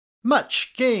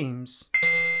Much games.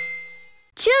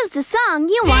 Choose the song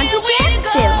you want to dance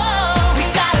to. We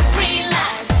got a green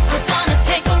light. We're gonna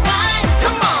take a ride.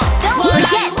 Come on. Don't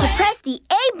forget to press the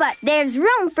A button. There's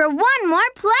room for one more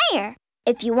player.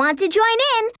 If you want to join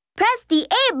in, press the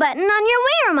A button on your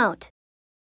Wii remote.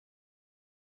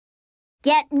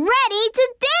 Get ready to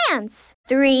dance.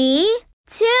 3,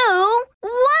 2,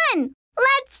 1.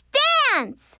 Let's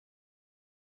dance!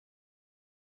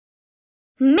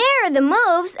 Mirror the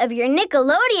moves of your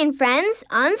Nickelodeon friends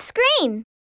on screen.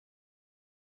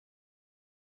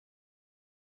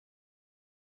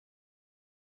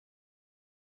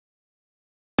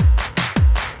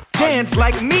 Dance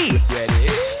like me.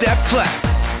 Step clap.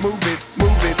 Move it,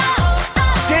 move it.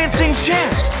 Dancing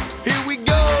champ. Here we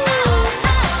go.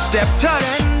 Step touch.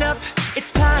 Stand up,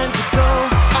 it's time to go.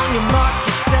 On your mark,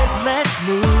 get set, let's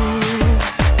move.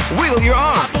 Wheel your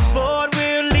Hop arms. aboard,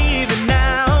 we're leaving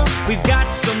now. We've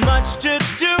got so much to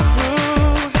do.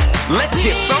 Let's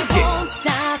get funky. We won't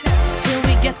stop till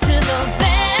we get to the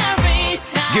very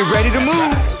top. Get ready to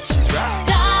move.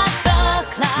 Stop the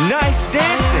clock. Nice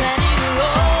dancing. Ready to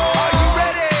roll. Are you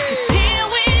ready? 'Cause here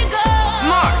we go.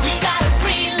 March. We got a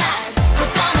green light.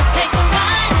 We're gonna take a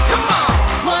ride. Come on.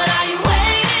 What are you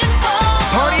waiting for?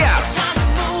 Party out. It's time to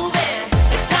move it.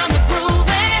 It's time to groove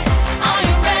it. Are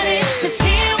you ready? 'Cause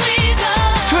here we go.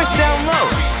 Twist down low.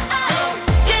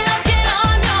 Get up, get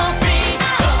on your feet.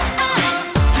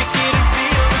 Kick it and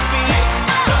feel the beat.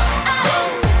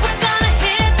 We're gonna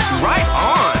hit the Right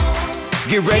on.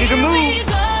 Get ready to move.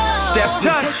 Step We're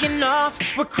touch. taking off,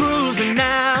 we're cruising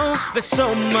now. There's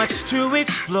so much to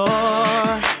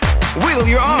explore. Wheel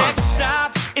your arms. Next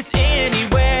stop is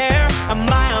anywhere, a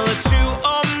mile or two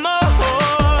or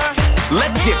more.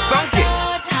 Let's get funky.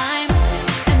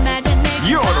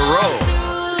 You're on a roll.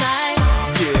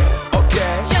 Yeah,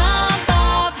 okay. Jump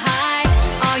up high.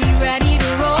 Are you ready to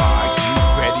roll?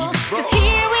 Ready to 'Cause roll.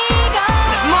 here we go.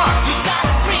 Let's march. We got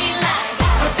a green light.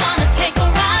 We're gonna take a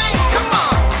ride. Come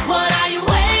on. What are you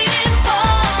waiting for?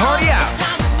 Party out. It's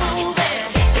time to move it.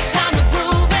 It's time to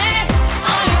groove it.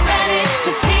 Are you ready?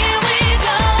 'Cause here we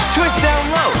go. Twist down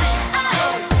low.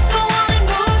 Go on and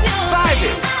move your Vibe feet.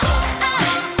 it.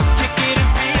 Kick it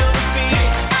and feel the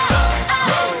beat.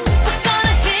 We're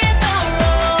gonna hit the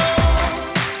road.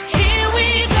 Here we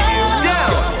go.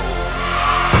 Down.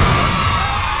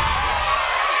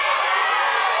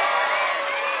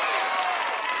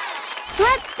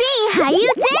 Let's see how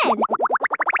you did.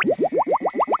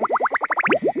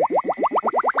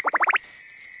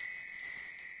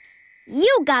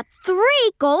 You got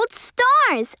 3 gold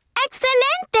stars.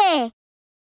 Excelente!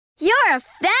 You're a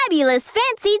fabulous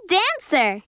fancy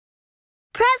dancer.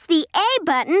 Press the A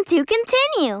button to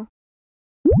continue.